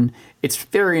own. It's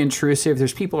very intrusive.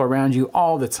 There's people around you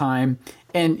all the time.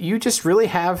 And you just really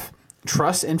have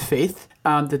trust and faith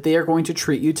that they are going to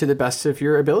treat you to the best of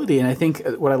your ability. And I think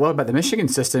what I love about the Michigan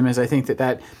system is I think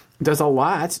that does a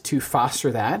lot to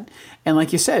foster that. And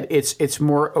like you said, it's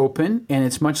more open and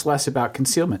it's much less about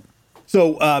concealment.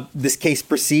 So this case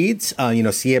proceeds.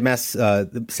 CMS,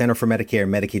 the Center for Medicare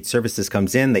and Medicaid Services,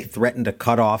 comes in. They threaten to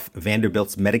cut off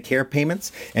Vanderbilt's Medicare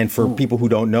payments. And for people who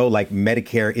don't know,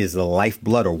 Medicare is the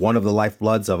lifeblood or one of the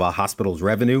lifebloods of a hospital's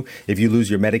revenue. If you lose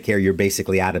your Medicare, you're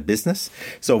basically out of business.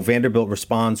 So Vanderbilt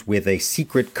responds with a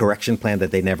secret correction plan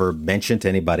that they never mentioned to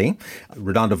anybody.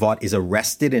 RaDonda Vaught is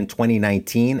arrested in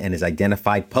 2019 and is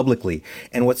identified publicly.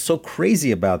 And what's so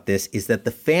crazy about this is that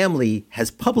the family has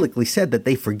publicly said that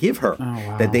they forgive her. Oh,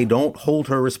 wow. That they don't hold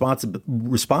her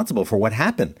responsible for what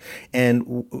happened.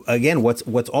 And again, what's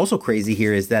also crazy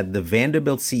here is that the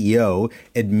Vanderbilt CEO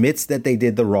admits that they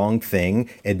did the wrong thing,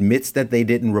 admits that they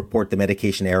didn't report the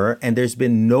medication error, and there's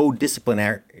been no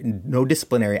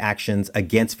disciplinary actions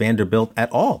against Vanderbilt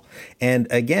at all. And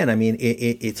again, I mean,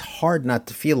 it's hard not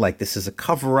to feel like this is a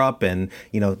cover-up and,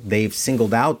 they've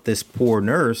singled out this poor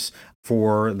nurse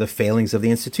for the failings of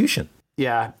the institution.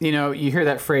 Yeah. You hear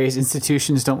that phrase,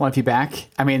 institutions don't love you back.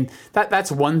 I mean,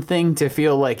 that's one thing to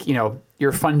feel like,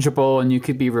 you're fungible and you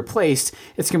could be replaced.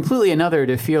 It's completely another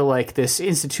to feel like this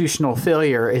institutional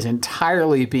failure is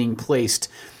entirely being placed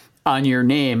on your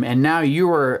name. And now you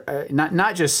are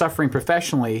not just suffering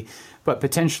professionally, but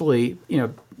potentially,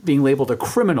 being labeled a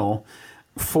criminal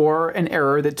for an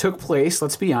error that took place,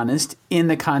 let's be honest, in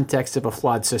the context of a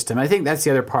flawed system. I think that's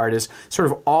the other part is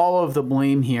sort of all of the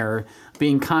blame here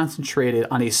being concentrated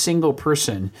on a single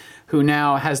person who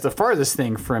now has the farthest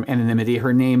thing from anonymity.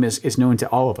 Her name is known to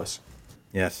all of us.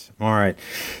 Yes. All right.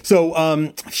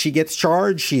 So she gets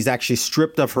charged. She's actually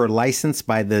stripped of her license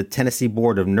by the Tennessee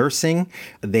Board of Nursing.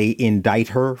 They indict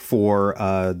her for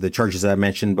the charges that I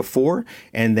mentioned before.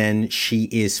 And then she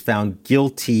is found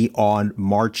guilty on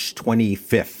March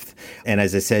 25th. And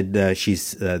as I said,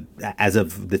 she's as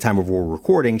of the time of we're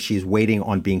recording, she's waiting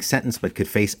on being sentenced, but could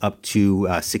face up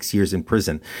to 6 years in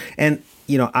prison. And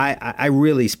I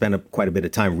really spent quite a bit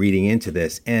of time reading into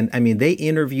this. And I mean, they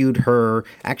interviewed her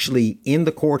actually in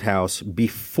the courthouse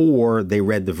before they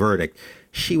read the verdict.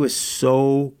 She was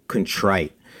so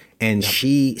contrite and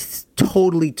she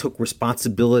totally took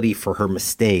responsibility for her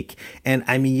mistake. And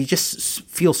I mean, you just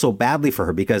feel so badly for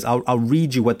her because I'll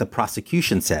read you what the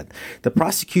prosecution said. The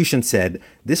prosecution said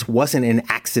this wasn't an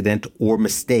accident or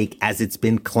mistake as it's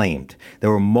been claimed. There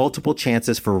were multiple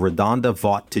chances for RaDonda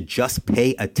Vaught to just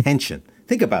pay attention.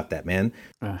 Think about that, man.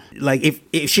 Like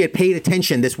if she had paid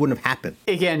attention, this wouldn't have happened.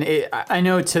 Again, I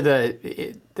know to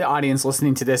the audience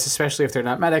listening to this, especially if they're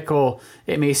not medical,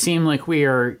 it may seem like we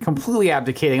are completely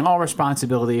abdicating all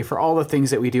responsibility for all the things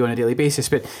that we do on a daily basis.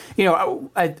 But,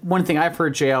 one thing I've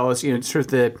heard, JL, is, sort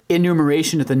of the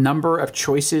enumeration of the number of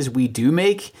choices we do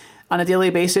make on a daily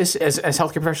basis as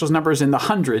healthcare professionals, numbers in the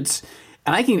hundreds.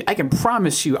 And I can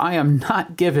promise you, I am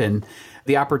not given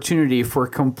the opportunity for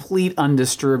complete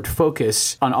undisturbed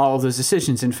focus on all of those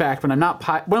decisions. In fact, when I'm not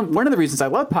one of the reasons I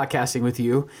love podcasting with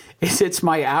you is it's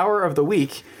my hour of the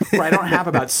week where I don't have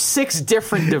about 6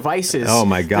 different devices oh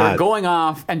my God. that are going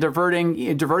off and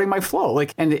diverting my flow.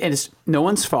 And it's no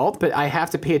one's fault, but I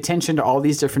have to pay attention to all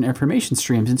these different information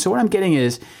streams. And so what I'm getting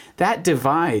is that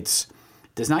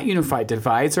does not unify,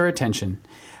 divides our attention.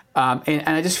 And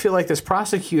I just feel like this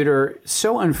prosecutor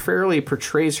so unfairly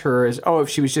portrays her as, if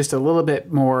she was just a little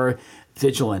bit more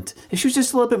vigilant, if she was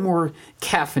just a little bit more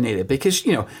caffeinated, because,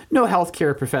 no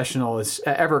healthcare professional is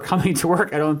ever coming to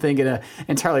work, I don't think, in an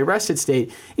entirely rested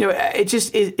state. It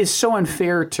just is so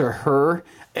unfair to her.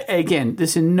 Again,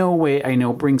 this in no way, I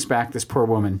know, brings back this poor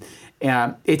woman.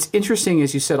 It's interesting,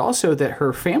 as you said, also that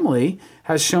her family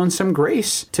has shown some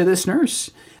grace to this nurse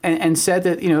and said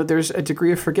that, there's a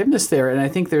degree of forgiveness there. And I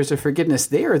think there's a forgiveness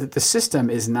there that the system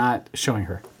is not showing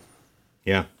her.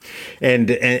 Yeah.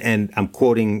 And I'm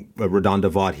quoting RaDonda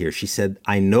Vaught here. She said,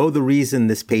 "I know the reason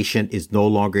this patient is no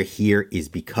longer here is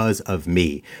because of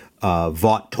me."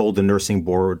 Vaught told the nursing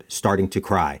board, starting to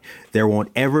cry. "There won't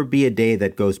ever be a day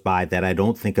that goes by that I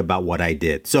don't think about what I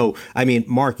did." So, I mean,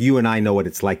 Mark, you and I know what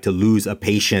it's like to lose a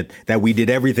patient that we did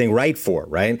everything right for,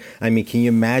 right? I mean, can you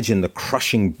imagine the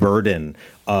crushing burden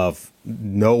of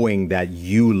knowing that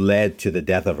you led to the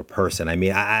death of a person. I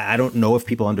mean, I don't know if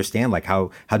people understand like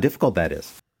how difficult that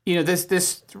is. You know,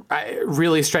 this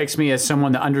really strikes me as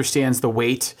someone that understands the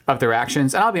weight of their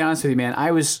actions. And I'll be honest with you, man,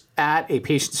 I was at my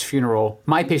patient's funeral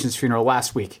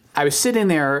last week. I was sitting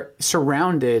there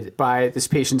surrounded by this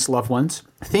patient's loved ones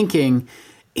thinking,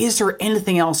 is there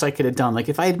anything else I could have done? Like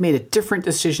if I had made a different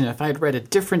decision, if I had read a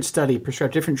different study,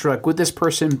 prescribed a different drug, would this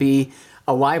person be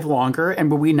alive longer and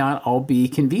would we not all be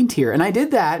convened here? And I did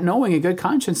that knowing in good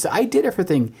conscience that I did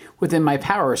everything within my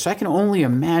power. So I can only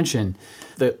imagine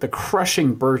the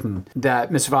crushing burden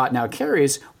that Ms. Vaught now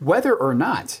carries, whether or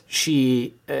not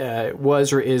she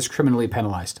was or is criminally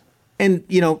penalized. And,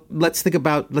 you know, let's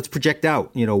project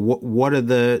out, you know, what are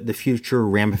the future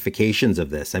ramifications of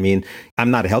this? I mean,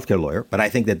 I'm not a healthcare lawyer, but I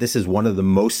think that this is one of the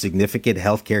most significant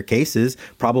healthcare cases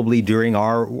probably during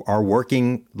our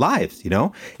working lives, you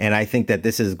know, and I think that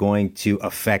this is going to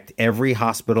affect every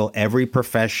hospital, every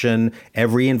profession,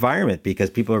 every environment, because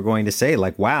people are going to say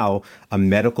like, wow, a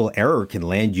medical error can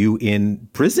land you in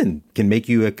prison, can make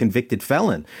you a convicted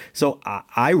felon. So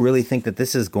I really think that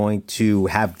this is going to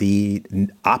have the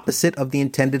opposite of the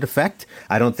intended effect.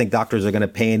 I don't think doctors are going to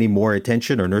pay any more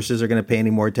attention or nurses are going to pay any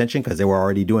more attention because they were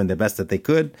already doing the best that they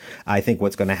could. I think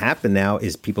what's going to happen now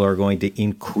is people are going to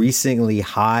increasingly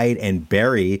hide and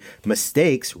bury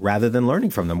mistakes rather than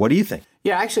learning from them. What do you think?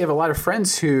 Yeah, I actually have a lot of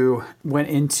friends who went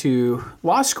into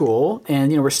law school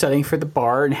and, you know, were studying for the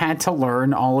bar and had to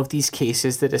learn all of these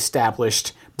cases that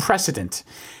established precedent.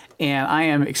 And I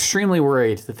am extremely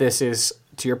worried that this is,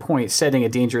 to your point, setting a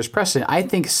dangerous precedent. I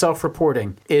think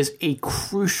self-reporting is a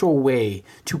crucial way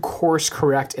to course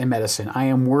correct in medicine. I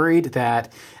am worried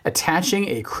that attaching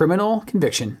a criminal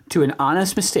conviction to an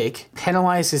honest mistake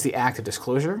penalizes the act of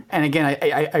disclosure. And again,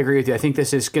 I agree with you. I think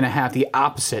this is going to have the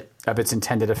opposite of its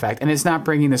intended effect, and it's not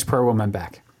bringing this poor woman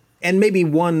back. And maybe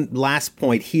one last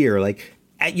point here, like,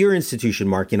 at your institution,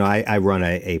 Mark, you know, I run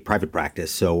a private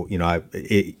practice. So, you know,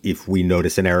 if we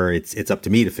notice an error, it's up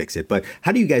to me to fix it. But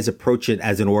how do you guys approach it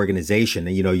as an organization?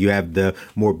 And, you know, you have the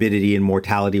morbidity and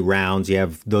mortality rounds, you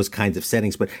have those kinds of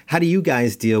settings. But how do you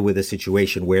guys deal with a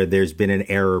situation where there's been an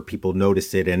error, people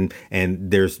notice it, and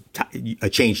there's a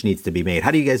change needs to be made?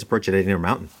 How do you guys approach it at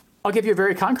Intermountain? I'll give you a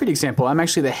very concrete example. I'm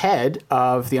actually the head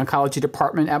of the oncology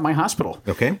department at my hospital.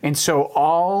 Okay. And so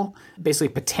all basically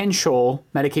potential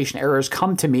medication errors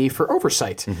come to me for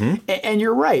oversight. Mm-hmm. And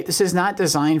you're right. This is not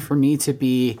designed for me to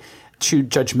be too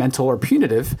judgmental or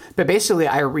punitive, but basically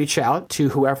I reach out to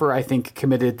whoever I think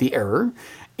committed the error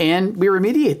and we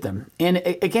remediate them. And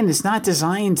again, it's not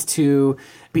designed to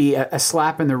be a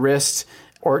slap in the wrist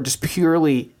or just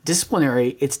purely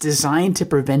disciplinary. It's designed to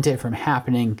prevent it from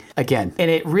happening again. And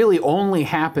it really only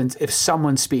happens if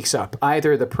someone speaks up,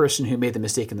 either the person who made the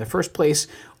mistake in the first place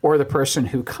or the person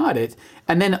who caught it.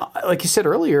 And then, like you said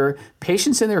earlier,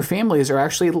 patients and their families are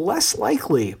actually less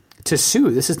likely to sue.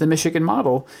 This is the Michigan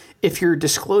model if you're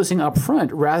disclosing up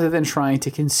front rather than trying to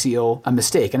conceal a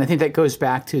mistake. And I think that goes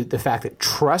back to the fact that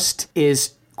trust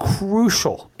is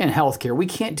crucial in healthcare. We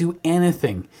can't do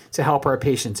anything to help our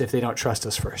patients if they don't trust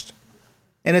us first.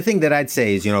 And the thing that I'd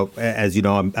say is, you know, as you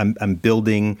know, I'm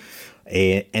building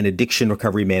an addiction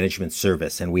recovery management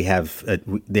service, and they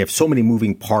have so many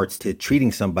moving parts to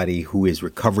treating somebody who is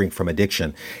recovering from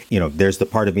addiction. You know, there's the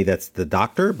part of me that's the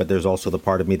doctor, but there's also the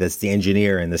part of me that's the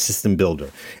engineer and the system builder.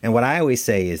 And what I always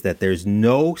say is that there's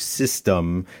no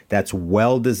system that's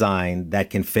well designed that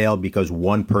can fail because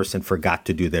one person forgot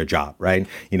to do their job, right?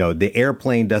 You know, the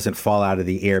airplane doesn't fall out of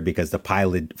the air because the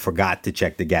pilot forgot to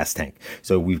check the gas tank.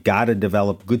 So we've got to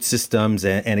develop good systems.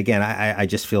 And again, I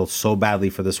just feel so badly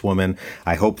for this woman.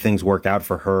 I hope things work out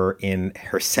for her in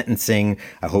her sentencing.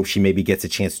 I hope she maybe gets a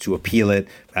chance to appeal it.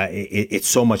 It's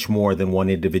so much more than one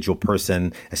individual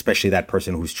person, especially that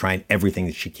person who's trying everything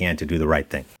that she can to do the right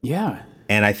thing. Yeah.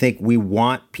 And I think we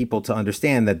want people to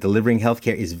understand that delivering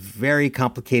healthcare is a very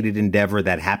complicated endeavor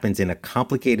that happens in a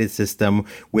complicated system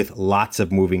with lots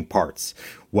of moving parts.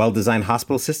 Well-designed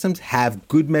hospital systems have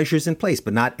good measures in place,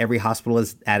 but not every hospital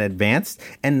is at advanced,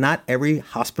 and not every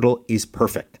hospital is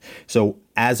perfect. So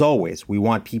as always, we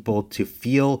want people to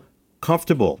feel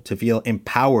comfortable, to feel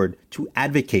empowered, to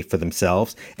advocate for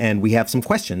themselves. And we have some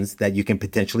questions that you can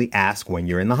potentially ask when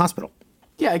you're in the hospital.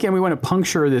 Yeah, again, we want to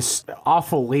puncture this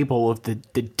awful label of the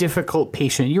difficult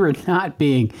patient. You are not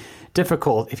being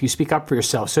difficult if you speak up for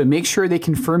yourself. So make sure they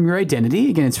confirm your identity.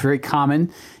 Again, it's very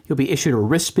common. You'll be issued a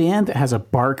wristband that has a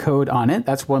barcode on it.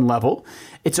 That's one level.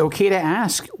 It's okay to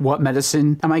ask, what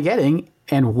medicine am I getting?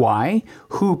 and why,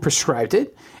 who prescribed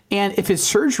it, and if it's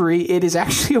surgery, it is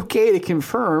actually okay to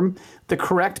confirm the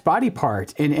correct body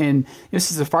part. And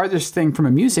this is the farthest thing from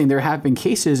amusing. There have been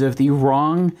cases of the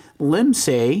wrong limb,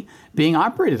 say, being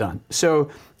operated on. So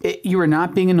you are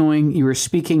not being annoying, you are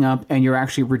speaking up, and you're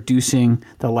actually reducing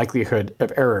the likelihood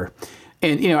of error.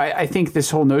 And, I think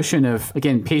this whole notion of,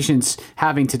 again, patients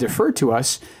having to defer to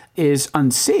us is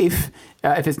unsafe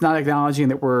if it's not acknowledging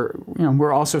that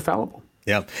we're also fallible.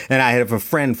 Yeah. And I have a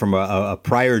friend from a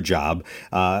prior job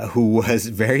who was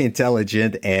very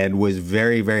intelligent and was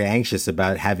very, very anxious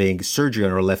about having surgery on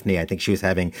her left knee. I think she was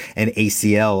having an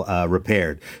ACL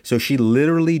repaired. So she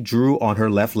literally drew on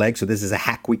her left leg. So this is a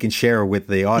hack we can share with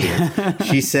the audience.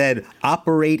 She said,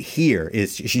 operate here.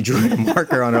 She drew a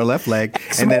marker on her left leg.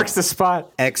 X marks the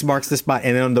spot. X marks the spot.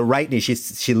 And then on the right knee,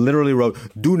 she literally wrote,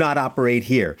 do not operate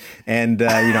here. And,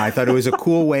 I thought it was a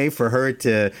cool way for her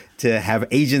to have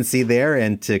agency there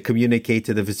and to communicate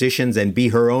to the physicians and be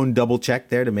her own double check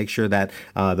there to make sure that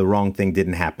the wrong thing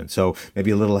didn't happen. So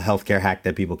maybe a little healthcare hack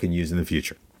that people can use in the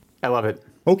future. I love it.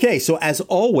 Okay, so as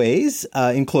always,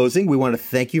 in closing, we want to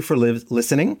thank you for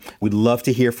listening. We'd love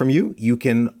to hear from you. You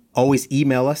can always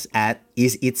email us at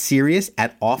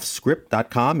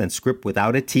isitserious@offscript.com and script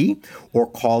without a T, or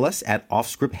call us at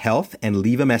Offscript Health and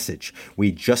leave a message.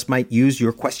 We just might use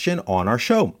your question on our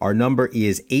show. Our number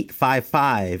is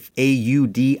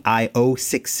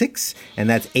 855-AUDIO66, and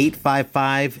that's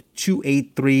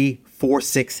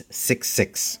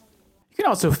 855-283-4666. You can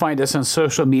also find us on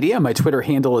social media. My Twitter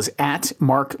handle is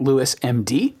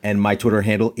 @MarkLewisMD. And my Twitter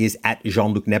handle is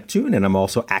 @Jean-Luc Neptune, and I'm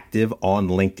also active on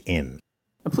LinkedIn.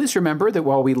 And please remember that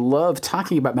while we love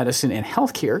talking about medicine and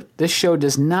healthcare, this show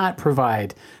does not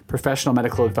provide professional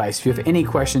medical advice. If you have any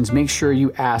questions, make sure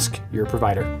you ask your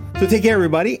provider. So take care,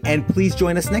 everybody, and please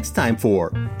join us next time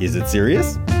for Is It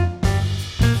Serious?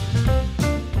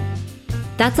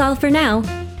 That's all for now.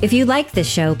 If you like this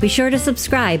show, be sure to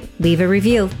subscribe, leave a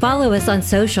review, follow us on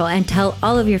social, and tell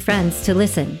all of your friends to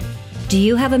listen. Do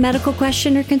you have a medical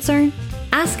question or concern?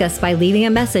 Ask us by leaving a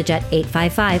message at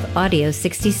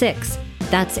 855-AUDIO66.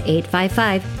 That's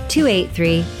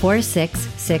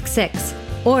 855-283-4666.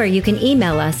 Or you can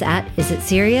email us at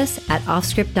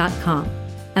isitserious@offscript.com,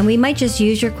 and we might just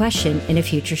use your question in a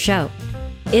future show.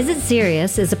 Is It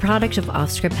Serious is a product of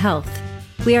Offscript Health.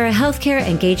 We are a healthcare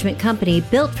engagement company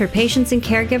built for patients and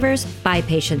caregivers by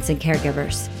patients and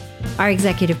caregivers. Our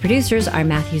executive producers are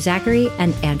Matthew Zachary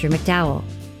and Andrew McDowell.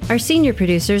 Our senior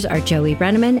producers are Joey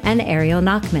Brenneman and Ariel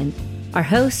Nachman. Our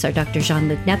hosts are Dr.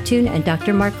 Jean-Luc Neptune and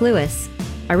Dr. Mark Lewis.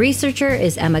 Our researcher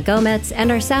is Emma Gomez,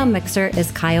 and our sound mixer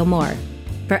is Kyle Moore.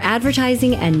 For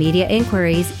advertising and media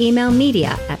inquiries, email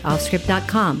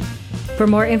media@offscript.com. For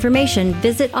more information,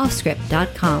 visit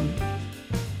offscript.com.